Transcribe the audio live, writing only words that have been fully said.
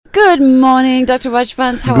Good morning, Dr.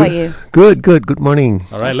 Rajbans. How are you? Good. Good morning.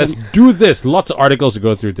 All right, let's do this. Lots of articles to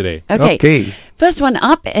go through today. Okay. First one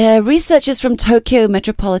up, researchers from Tokyo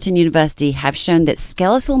Metropolitan University have shown that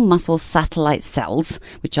skeletal muscle satellite cells,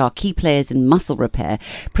 which are key players in muscle repair,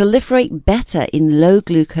 proliferate better in low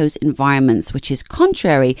glucose environments, which is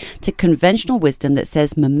contrary to conventional wisdom that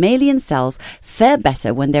says mammalian cells fare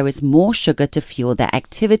better when there is more sugar to fuel their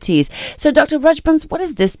activities. So, Dr. Rajbans, what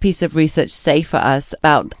does this piece of research say for us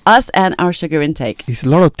about us and our sugar intake? There's a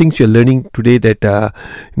lot of things you're learning today that,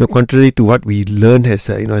 contrary to what we learned as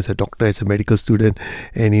a doctor, as a medical student,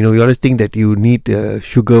 and we always think that you need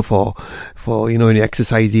sugar for when you're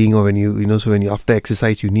exercising, or when you after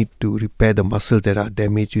exercise you need to repair the muscles that are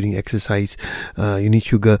damaged during exercise. You need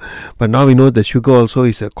sugar, but now we know that sugar also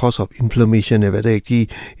is a cause of inflammation, and whether actually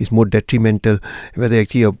is more detrimental, whether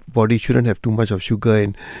actually your body shouldn't have too much of sugar,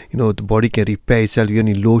 and the body can repair itself even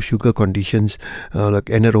in low sugar conditions, like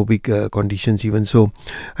anaerobic conditions even. So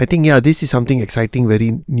I think this is something exciting,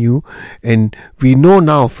 very new, and we know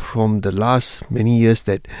now from the last many years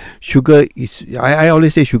that sugar is, I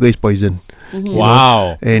always say sugar is poison. Mm-hmm.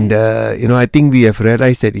 Wow. And I think we have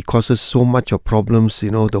realized that it causes so much of problems,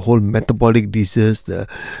 the whole metabolic disease, the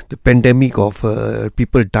pandemic of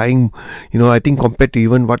people dying. I think compared to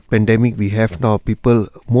even what pandemic we have now,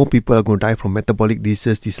 more people are going to die from metabolic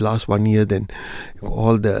disease this last 1 year than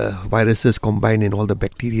all the viruses combined and all the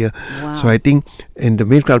bacteria. Wow. So I think, and the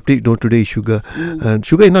main culprit today is sugar.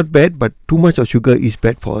 Sugar is not bad, but too much of sugar is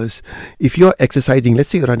bad for us. If you're exercising, let's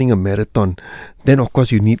say you're running a marathon, then of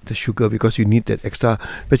course you need the sugar, because you need that extra,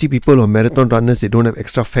 especially people who are marathon runners, they don't have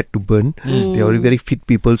extra fat to burn. They are very fit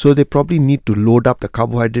people, so they probably need to load up the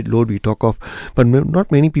carbohydrate load we talk of, but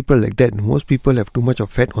not many people like that. Most people have too much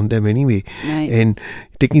of fat on them anyway, and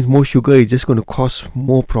taking more sugar is just going to cause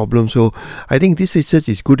more problems. So I think this research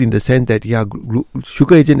is good in the sense that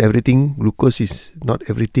sugar isn't everything, glucose is not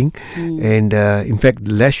everything, and in fact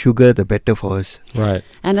less sugar the better for us. Right.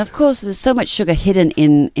 And of course there's so much sugar hidden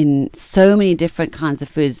in so many different kinds of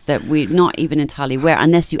foods that we're not even entirely aware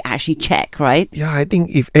unless you actually check, right? Yeah, I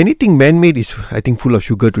think if anything man-made is, I think, full of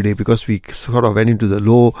sugar today, because we sort of went into the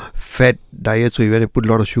low-fat diet, so we went and put a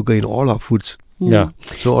lot of sugar in all our foods. Yeah.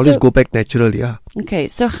 So always go back natural, Okay,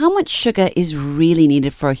 so how much sugar is really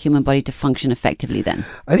needed for a human body to function effectively then?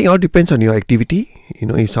 I think it all depends on your activity.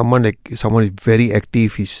 If someone is very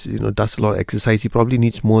active, does a lot of exercise, he probably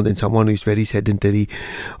needs more than someone who is very sedentary.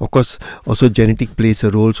 Of course, also genetic plays a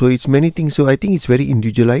role. So it's many things. So I think it's very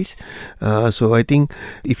individualized. So I think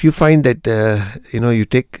if you find that you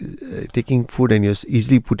taking food and you're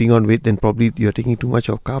easily putting on weight, then probably you're taking too much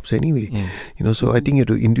of carbs anyway. So I think you have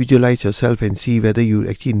to individualize yourself and see whether you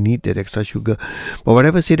actually need that extra sugar. But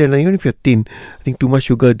whatever said, and even if you're thin, I think too much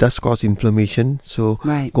sugar does cause inflammation. So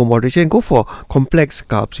go moderation and go for complex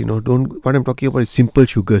carbs. What I'm talking about is simple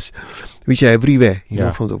sugars, which are everywhere.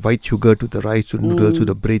 From the white sugar to the rice to noodles to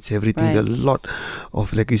the breads, everything. There are a lot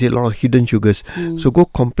of, like you say, a lot of hidden sugars. So go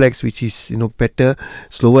complex, which is better,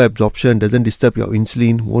 slower absorption, doesn't disturb your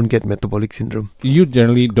insulin, won't get metabolic syndrome. You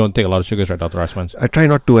generally don't take a lot of sugars, right, Dr. Rajbans? I try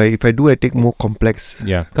not to. If I do, I take more complex.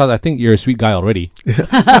 Yeah, because I think you're a sweet guy already.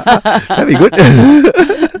 That'd be good.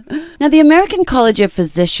 Now, the American College of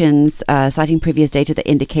Physicians, citing previous data that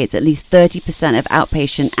indicates at least 30% of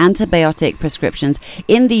outpatient antibiotic prescriptions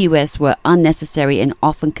in the US were unnecessary and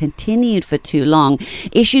often continued for too long,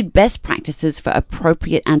 issued best practices for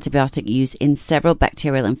appropriate antibiotic use in several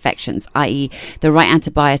bacterial infections, i.e. the right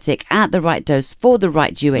antibiotic at the right dose for the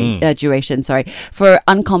right duration, for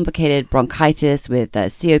uncomplicated bronchitis with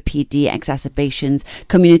COPD exacerbations,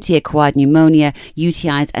 community-acquired pneumonia,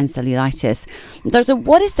 UTIs and cellulitis. Doctor,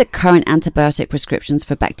 what is the current antibiotic prescriptions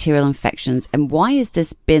for bacterial infections, and why has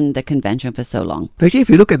this been the convention for so long? Actually, if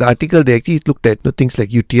you look at the article, they actually looked at things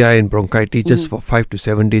like UTI and bronchitis just for 5 to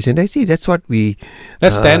 7 days, and actually that's what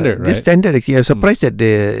that's standard, right? That's standard. Actually, I'm surprised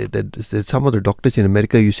that some of the doctors in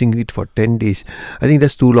America are using it for 10 days. I think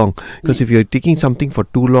that's too long, because if you're taking something for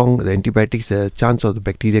too long, the antibiotics, the chance of the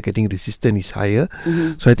bacteria getting resistant is higher.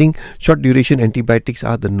 So I think short duration antibiotics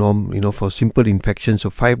are the norm, for simple infections. So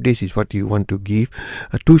 5 days is what you want to give.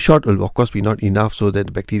 Too short will of course be not enough, so that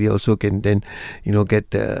the bacteria also can then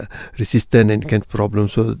get resistant and can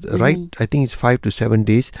problems. So right, I think it's 5 to 7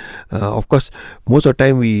 days. Of course, most of the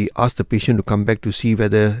time we ask the patient to come back to see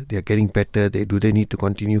whether they are getting better. Do they need to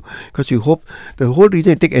continue? Because you hope, the whole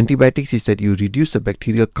reason you take antibiotics is that you reduce the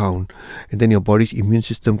bacterial count, and then your body's immune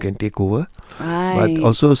system can take over. But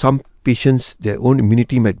also some patients, their own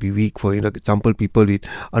immunity might be weak. For example, people with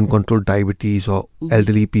uncontrolled diabetes or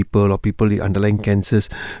elderly people or people with underlying cancers.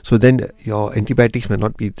 So then your antibiotics may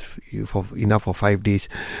not be enough for 5 days.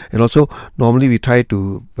 And also normally we try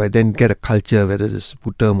to by then get a culture, whether the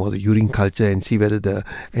sputum or the urine culture, and see whether the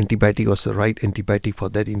antibiotic was the right antibiotic for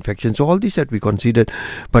that infection. So all these have to be considered.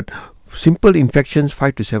 But simple infections,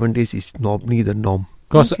 5 to 7 days is normally the norm.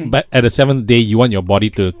 Because but at the 7th day, you want your body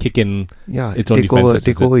to kick in its own defenses.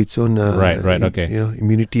 Take over its own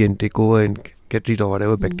immunity and take over and get rid of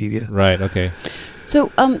whatever bacteria. Right, okay.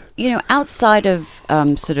 So, outside of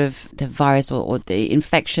sort of the virus or the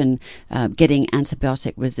infection getting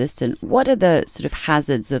antibiotic resistant, what are the sort of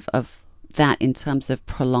hazards of that in terms of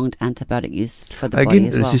prolonged antibiotic use for the body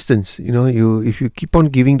as well? Again, resistance. If you keep on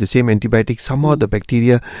giving the same antibiotic, somehow the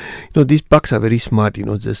bacteria, these bugs are very smart.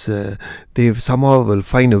 They somehow will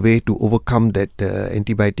find a way to overcome that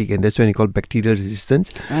antibiotic, and that's when you call bacterial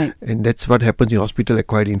resistance. Right. And that's what happens in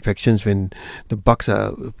hospital-acquired infections when the bugs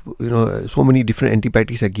are, so many different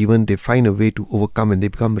antibiotics are given. They find a way to overcome and they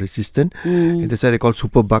become resistant. And that's why they call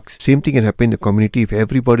superbugs. Same thing can happen in the community if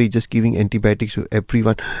everybody is just giving antibiotics to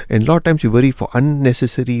everyone. And a lot of times you worry for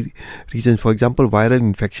unnecessary reasons. For example, viral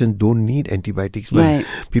infections don't need antibiotics, but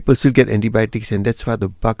people still get antibiotics, and that's why the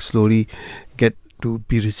bugs slowly get to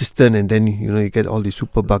be resistant, and then you get all these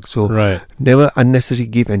super bugs. So never unnecessarily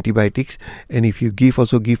give antibiotics, and if you give,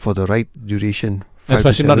 also give for the right duration.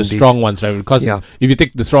 Especially not the strong ones, right? Because if you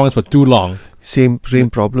take the strong ones for too long, same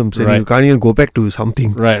problems, and you can't even go back to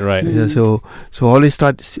something. Right. Yeah, so always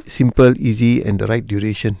start simple, easy, and the right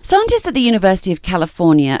duration. Scientists at the University of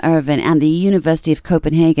California, Irvine, and the University of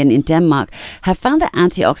Copenhagen in Denmark have found that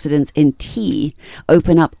antioxidants in tea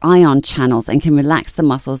open up ion channels and can relax the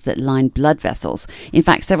muscles that line blood vessels. In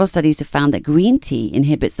fact, several studies have found that green tea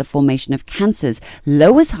inhibits the formation of cancers,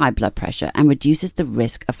 lowers high blood pressure, and reduces the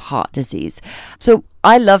risk of heart disease. So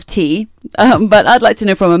I love tea, but I'd like to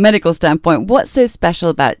know from a medical standpoint, what's so special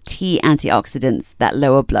about tea antioxidants that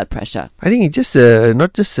lower blood pressure? I think it just,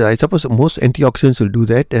 not just, I suppose most antioxidants will do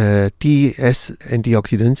that. Tea has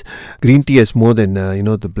antioxidants. Green tea has more than,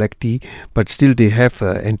 the black tea, but still they have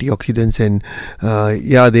antioxidants. And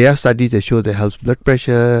they have studies that show that helps blood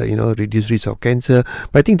pressure, reduce risk of cancer.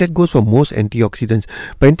 But I think that goes for most antioxidants.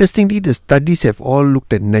 But interestingly, the studies have all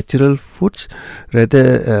looked at natural foods,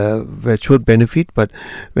 rather, which showed benefit. But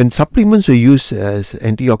when supplements were used as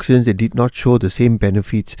antioxidants, they did not show the same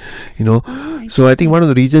benefits, So I think one of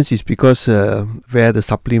the reasons is because where the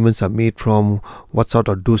supplements are made from, what sort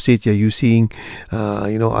of dosage you're using,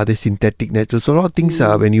 are they synthetic, natural? So a lot of things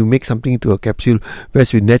are when you make something into a capsule,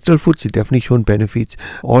 whereas with natural foods, it definitely shown benefits.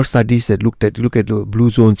 All studies that look at the blue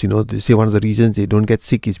zones, they say one of the reasons they don't get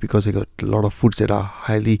sick is because they got a lot of foods that are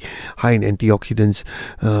high in antioxidants.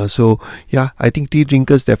 I think tea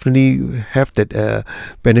drinkers definitely have that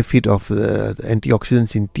benefit of the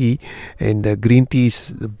antioxidants in tea, and green tea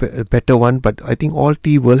is a better one, but I think all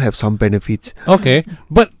tea will have some benefits. Okay,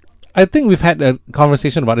 but I think we've had a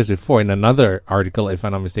conversation about this before in another article, if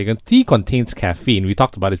I'm not mistaken. Tea contains caffeine. We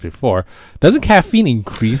talked about this before. Doesn't caffeine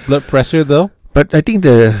increase blood pressure though? But I think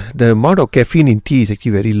the amount of caffeine in tea is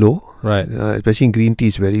actually very low. Right. Especially in green tea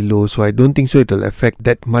is very low. So I don't think so it will affect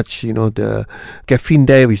that much. The caffeine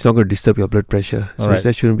there is not going to disturb your blood pressure. So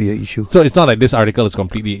that shouldn't be an issue. So it's not like this article is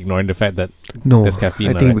completely ignoring the fact that there's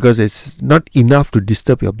caffeine. I think because it's not enough to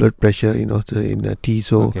disturb your blood pressure, in tea.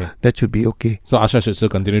 So that should be okay. So Asha should still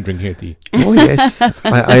continue drinking her tea. Oh yes.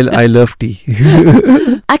 I love tea.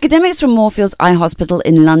 Academics from Moorfields Eye Hospital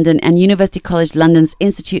in London and University College London's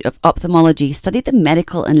Institute of Ophthalmology studied the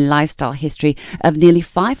medical and lifestyle history of nearly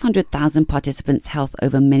 500,000 participants' health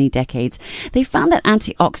over many decades. They found that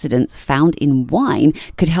antioxidants found in wine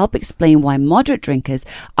could help explain why moderate drinkers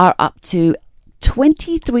are up to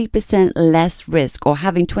 23% less risk, or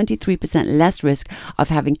having 23% less risk of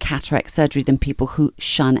having cataract surgery than people who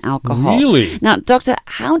shun alcohol. Really? Now, doctor,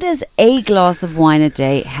 how does a glass of wine a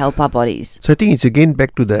day help our bodies? So I think it's again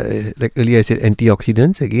back to the, like earlier I said,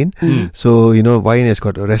 antioxidants again. So, wine has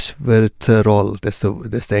got resveratrol. That's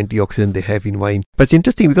the antioxidant they have in wine. But it's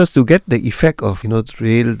interesting because to get the effect of,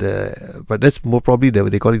 but that's more probably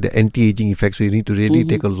they call it the anti-aging effect. So you need to really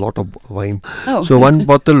take a lot of wine. So one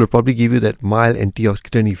bottle will probably give you that mild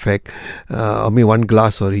antioxidant effect. One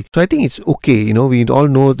glass, sorry. So I think it's okay. We all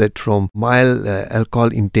know that from mild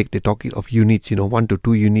alcohol intake, they're talking of units, 1 to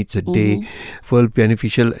 2 units a day. Well,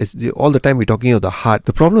 beneficial. All the time we're talking of the heart.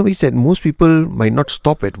 The problem is that most people might not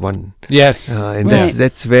stop at one. Yes. And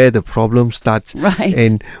that's where the problem starts. Right.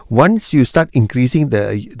 And once you start increasing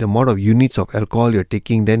the amount of units of alcohol you're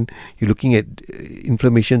taking, then you're looking at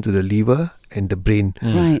inflammation to the liver and the brain.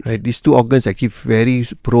 Right. These two organs actually very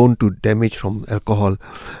prone to damage from alcohol,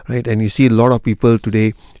 right? And you see a lot of people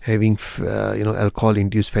today having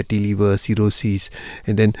alcohol-induced fatty liver, cirrhosis,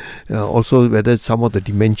 and then also whether some of the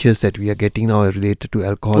dementias that we are getting now are related to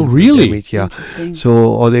alcohol. Oh, really? Damage, yeah. Interesting. So,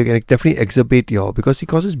 or they can definitely exacerbate because it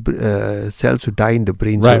causes cells to die in the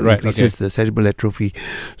brain, so it increases the cerebral atrophy.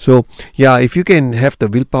 So, yeah, if you can have the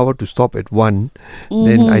willpower to stop at one,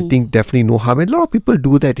 then I think definitely no harm. And a lot of people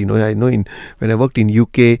do that, I know when I worked in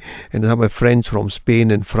UK, and some of my friends from Spain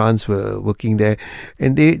and France were working there,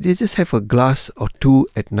 and they just have a glass or two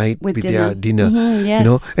at night with their dinner,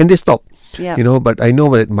 yes. and they stop. Yeah. But I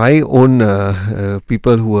know that my own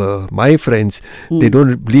people who are my friends, they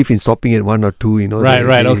don't believe in stopping at one or two,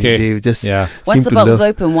 They just once the bottle's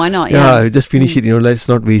open, why not? Just finish it, let's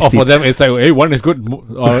not waste it. For them, it's like, hey, one is good,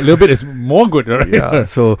 or a little bit is more good, right? Yeah,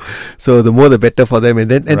 so the more the better for them. And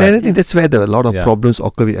then I think that's where a lot of problems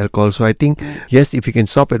occur with alcohol. So I think, yes, if you can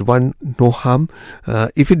stop at one, no harm.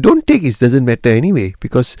 If you don't take it doesn't matter anyway,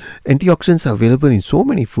 because antioxidants are available in so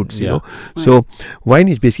many foods, So wine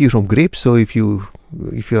is basically from grapes. So if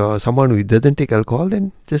you're someone who doesn't take alcohol,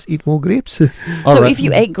 then just eat more grapes. So if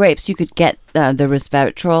you ate grapes, you could get the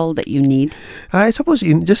resveratrol that you need? I suppose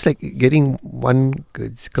just like getting one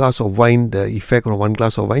glass of wine, the effect of one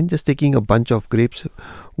glass of wine, just taking a bunch of grapes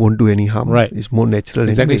won't do any harm. Right. It's more natural.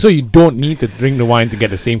 Exactly. Anyway. So you don't need to drink the wine to get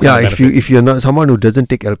the same kind of benefit. if you're not someone who doesn't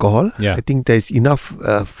take alcohol, Yeah. I think there's enough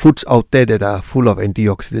foods out there that are full of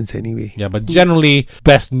antioxidants anyway. Yeah, but generally,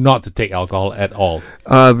 best not to take alcohol at all.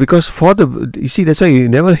 Because you see, that's why you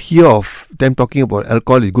never hear of them talking about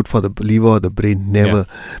alcohol is good for the liver or the brain. Never.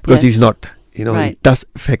 Because it's not. It does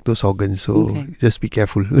affect those organs, so just be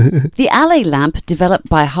careful. The LA lamp, developed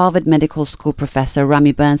by Harvard Medical School professor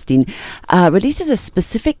Rami Bernstein, releases a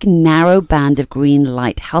specific narrow band of green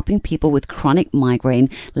light, helping people with chronic migraine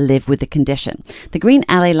live with the condition. The green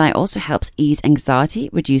LA light also helps ease anxiety,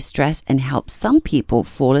 reduce stress, and help some people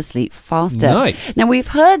fall asleep faster. Nice. Now, we've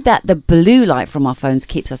heard that the blue light from our phones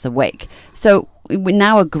keeps us awake. So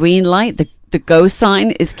now a green light, the go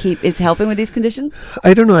sign is helping with these conditions?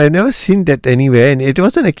 I don't know. I've never seen that anywhere, and it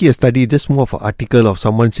wasn't actually a study. Just more of an article of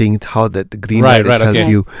someone saying how that the green light has helped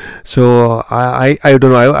you. So I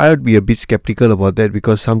don't know. I would be a bit skeptical about that,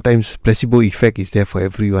 because sometimes placebo effect is there for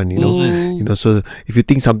everyone. So if you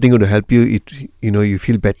think something going to help you, you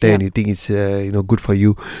feel better and you think it's good for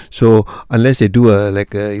you. So unless they do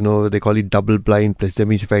they call it double blind plus, that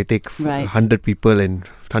means if I take 100 people and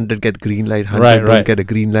 100 get green light, 100 don't get a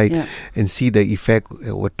green light, and see the effect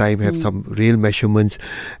over time, have some real measurements,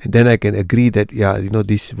 and then I can agree that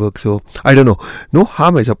this works. So I don't know, no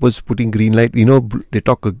harm I suppose putting green light. They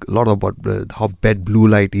talk a lot about how bad blue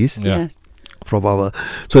light is. Yes.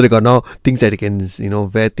 So they got now things that you can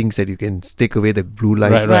wear things that you can take away the blue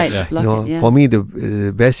light. Right. For me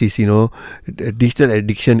the best is digital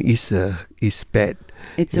addiction is bad.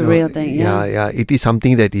 It's a real thing. It is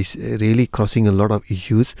something that is really causing a lot of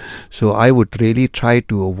issues. So I would really try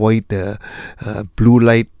to avoid the blue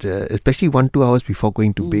light, especially 1-2 hours before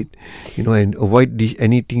going to bed. And avoid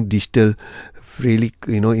anything digital. Really,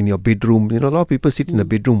 in your bedroom, a lot of people sit in the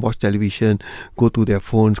bedroom, watch television, go to their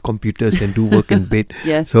phones, computers, and do work in bed.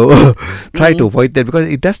 Yes. So try to avoid that, because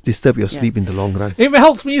it does disturb your sleep in the long run. It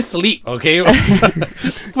helps me sleep, okay?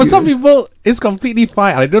 For some people, it's completely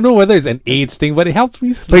fine. I don't know whether it's an age thing, but it helps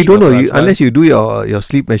me sleep. But you don't know, unless you do your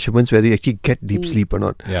sleep measurements, whether you actually get deep sleep or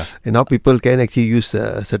not. Yeah. And now people can actually use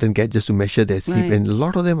certain gadgets to measure their sleep, and a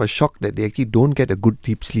lot of them are shocked that they actually don't get a good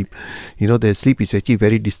deep sleep. Their sleep is actually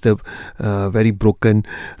very disturbed, very broken.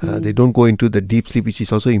 They don't go into the deep sleep, which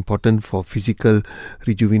is also important for physical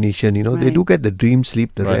rejuvenation. They do get the dream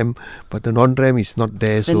sleep, the REM, but the non-REM is not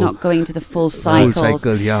there. They're not going to the full cycles. Full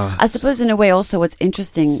cycle, yeah. I suppose in a way also what's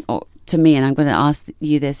interesting to me, and I'm going to ask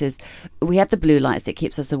you this, is we have the blue lights that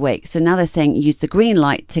keeps us awake. So now they're saying use the green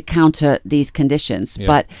light to counter these conditions,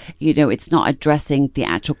 but it's not addressing the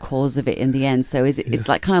actual cause of it in the end. So it's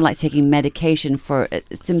like kind of like taking medication for a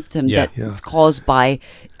symptom that's caused by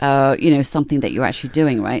something that you're actually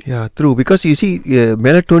doing, right? Yeah, true. Because you see,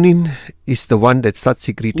 melatonin is the one that starts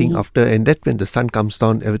secreting after, and that's when the sun comes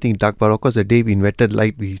down, everything dark. But of course, the day we invented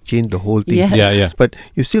light, we changed the whole thing. Yes. Yeah. But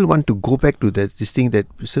you still want to go back to this thing that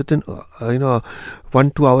certain,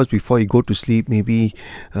 1-2 hours before you go to sleep, maybe,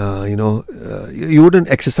 you wouldn't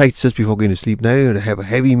exercise just before going to sleep. Now you have to have a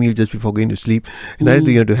heavy meal just before going to sleep. And now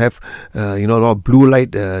you have to have, a lot of blue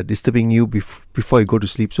light disturbing you before you go to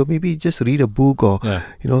sleep. So maybe just read a book or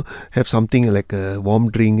have something like a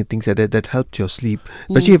warm drink and things like that helps your sleep,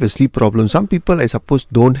 especially if you have a sleep problem. Some people, I suppose,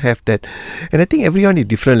 don't have that, and I think everyone is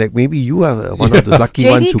different. Like maybe you are one of the lucky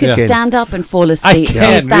ones JD who could can stand up and fall asleep. I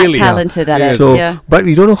can, He's that really. talented at it. So, but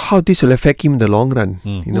we don't know how this will affect him in the long run.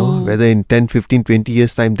 Whether in 10, 15, 20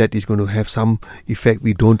 years time that is going to have some effect,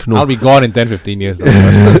 we don't know. I'll be gone in 10, 15 years. So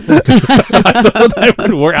that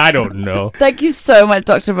would work. I don't know. Thank you so much,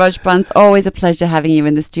 Dr. Rajpant. Always a pleasure having you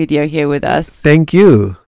in the studio here with us. Thank you.